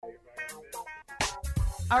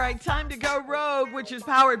All right, time to go Rogue, which is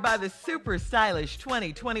powered by the super stylish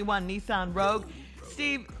 2021 Nissan Rogue.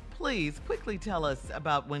 Steve, please quickly tell us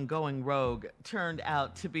about when going Rogue turned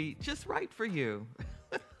out to be just right for you.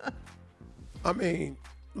 I mean,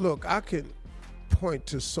 look, I can point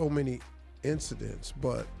to so many incidents,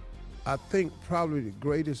 but I think probably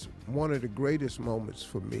one of the greatest moments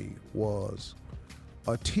for me was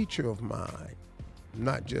a teacher of mine,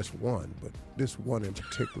 not just one, but this one in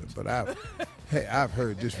particular, but I've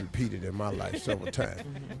heard this repeated in my life several times.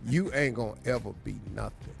 You ain't gonna ever be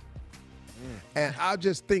nothing. And I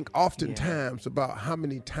just think oftentimes about how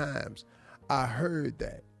many times I heard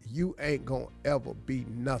that. You ain't gonna ever be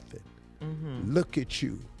nothing. Look at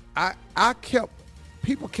you.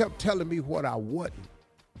 People kept telling me what I wasn't.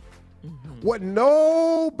 Wasn't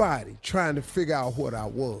nobody trying to figure out what I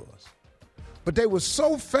was. But they were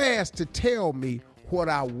so fast to tell me what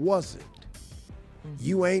I wasn't.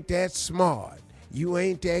 You ain't that smart. You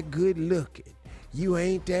ain't that good looking.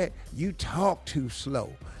 You talk too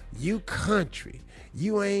slow. You country.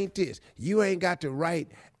 You ain't this. You ain't got the right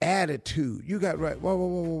attitude. You got right.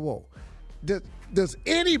 Whoa. Does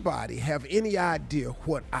anybody have any idea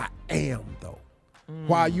what I am, though?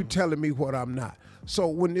 Why are you telling me what I'm not? So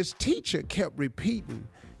when this teacher kept repeating,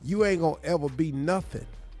 you ain't gonna ever be nothing,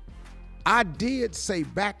 I did say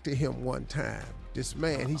back to him one time, this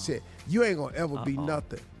man, he said, you ain't gonna ever be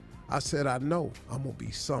nothing. I said, I know, I'm gonna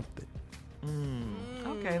be something.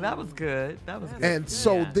 Okay, that was good. And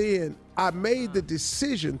so then I made the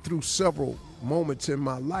decision through several moments in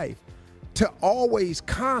my life to always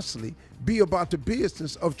constantly be about the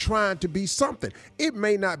business of trying to be something. It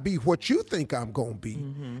may not be what you think I'm going to be,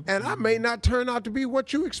 and I may not turn out to be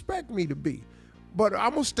what you expect me to be, but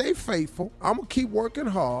I'm going to stay faithful. I'm going to keep working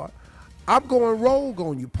hard. I'm going rogue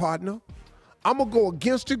on you, partner. I'm going to go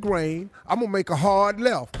against the grain. I'm going to make a hard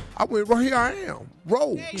left. I went, well, here I am,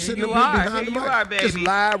 rogue, sitting behind the mic. Just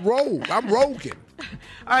live rogue. I'm roguing. All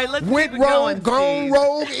right, let's Went keep it rogue, going, gone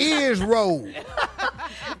rogue, is rogue.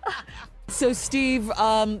 So, Steve,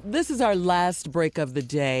 this is our last break of the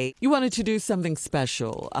day. You wanted to do something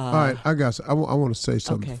special. All right, I got you. I want to say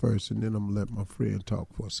something first, and then I'm going to let my friend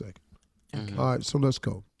talk for a second. Okay. All right, so let's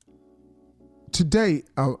go. Today,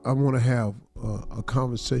 I want to have a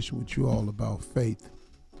conversation with you all about faith.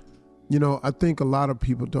 You know, I think a lot of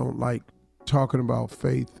people don't like talking about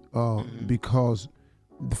faith because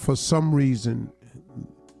for some reason,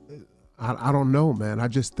 I don't know, man. I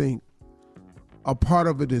just think a part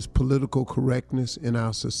of it is political correctness in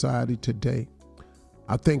our society today.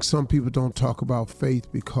 I think some people don't talk about faith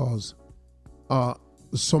because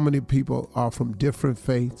so many people are from different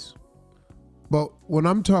faiths. But when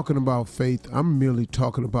I'm talking about faith, I'm merely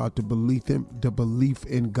talking about the belief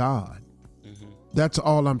in God. That's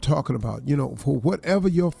all I'm talking about. You know, for whatever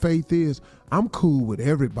your faith is, I'm cool with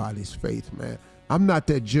everybody's faith, man. I'm not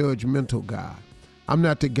that judgmental guy. I'm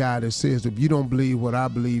not the guy that says, if you don't believe what I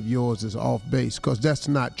believe, yours is off base, because that's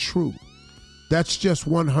not true. That's just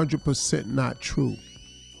 100% not true.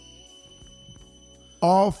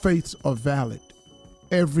 All faiths are valid.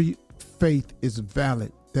 Every faith is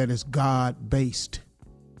valid that is God-based.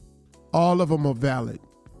 All of them are valid.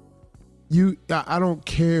 I don't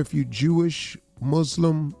care if you're Jewish,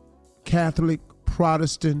 Muslim, Catholic,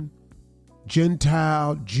 Protestant,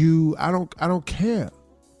 Gentile, Jew. I don't care.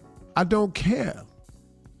 I don't care.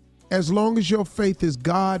 As long as your faith is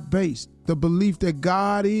God-based, the belief that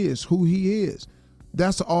God is who he is,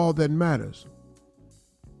 that's all that matters.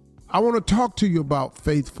 I want to talk to you about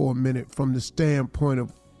faith for a minute from the standpoint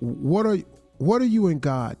of what are you and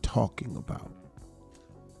God talking about?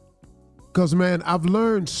 Because, man, I've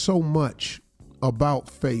learned so much about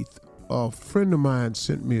faith. A friend of mine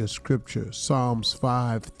sent me a scripture, Psalms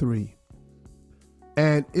 5:3.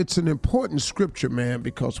 And it's an important scripture, man,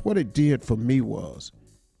 because what it did for me was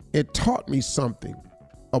it taught me something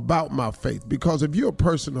about my faith. Because if you're a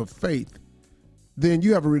person of faith, then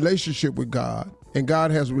you have a relationship with God, and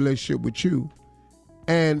God has a relationship with you,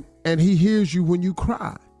 and he hears you when you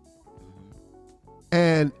cry.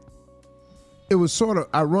 And it was sort of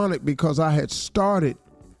ironic because I had started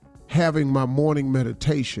having my morning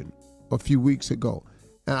meditation a few weeks ago,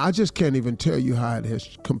 and I just can't even tell you how it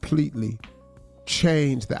has completely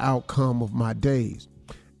changed the outcome of my days.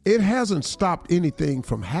 It hasn't stopped anything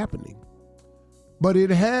from happening, but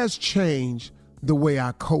it has changed the way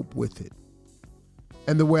I cope with it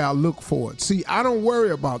and the way I look for it. See, I don't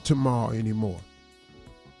worry about tomorrow anymore.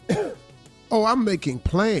 Oh, I'm making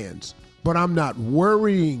plans, but I'm not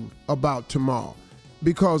worrying about tomorrow,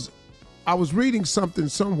 because I was reading something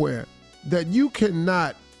somewhere that you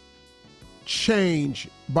cannot change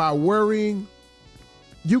by worrying.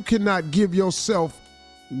 You cannot give yourself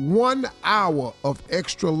 1 hour of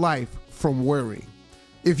extra life from worrying.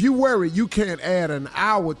 If you worry, you can't add an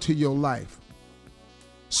hour to your life.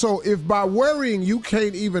 So if by worrying you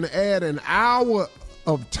can't even add an hour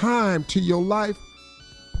of time to your life,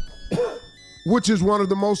 which is one of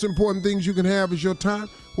the most important things you can have is your time,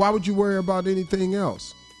 why would you worry about anything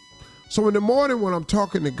else? So in the morning when I'm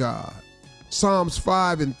talking to God, Psalms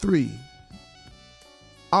 5:3,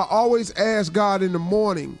 I always ask God in the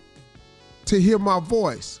morning to hear my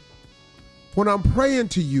voice. When I'm praying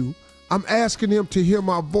to you, I'm asking him to hear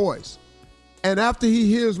my voice. And after he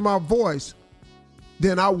hears my voice,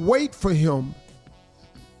 then I wait for him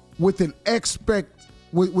with an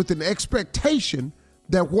expectation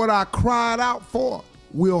that what I cried out for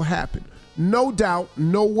will happen. No doubt,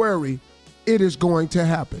 no worry, it is going to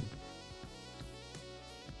happen.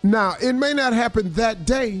 Now, it may not happen that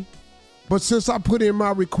day, but since I put in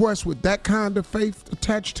my request with that kind of faith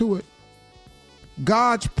attached to it,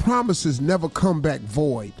 God's promises never come back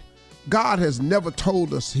void. God has never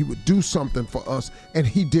told us he would do something for us and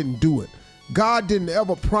he didn't do it. God didn't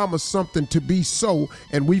ever promise something to be so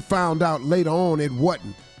and we found out later on it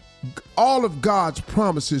wasn't. All of God's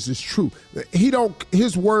promises is true.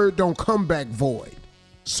 His word don't come back void.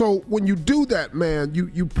 So when you do that, man,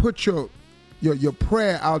 you put your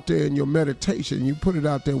prayer out there in your meditation, you put it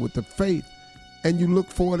out there with the faith and you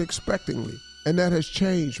look for it expectantly. And that has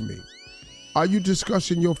changed me. Are you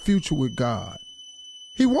discussing your future with God?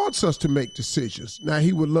 He wants us to make decisions. Now,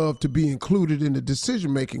 he would love to be included in the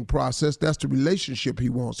decision-making process. That's the relationship he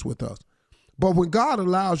wants with us. But when God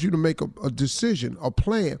allows you to make a decision, a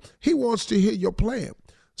plan, he wants to hear your plan.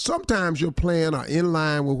 Sometimes your plan are in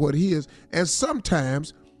line with what he is, and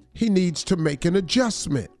sometimes he needs to make an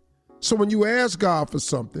adjustment. So when you ask God for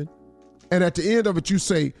something, and at the end of it you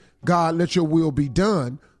say, God, let your will be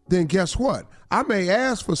done, then guess what? I may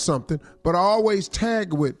ask for something, but I always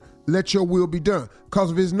tag with, let your will be done.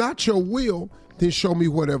 Because if it's not your will, then show me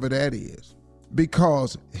whatever that is.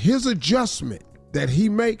 Because his adjustment that he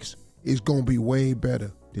makes is going to be way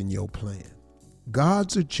better than your plan.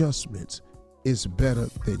 God's adjustments is better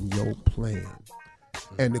than your plan.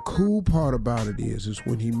 And the cool part about it is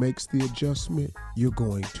when he makes the adjustment, you're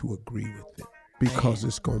going to agree with it. Because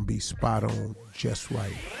it's going to be spot on, just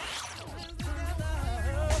right.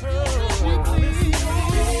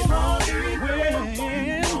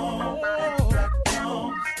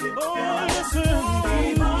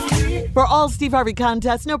 For all Steve Harvey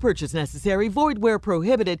contests, no purchase necessary, void where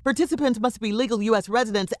prohibited. Participants must be legal U.S.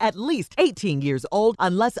 residents at least 18 years old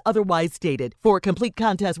unless otherwise stated. For complete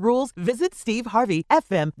contest rules, visit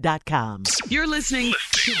SteveHarveyFM.com. You're listening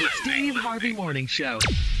to the Steve Harvey Morning Show.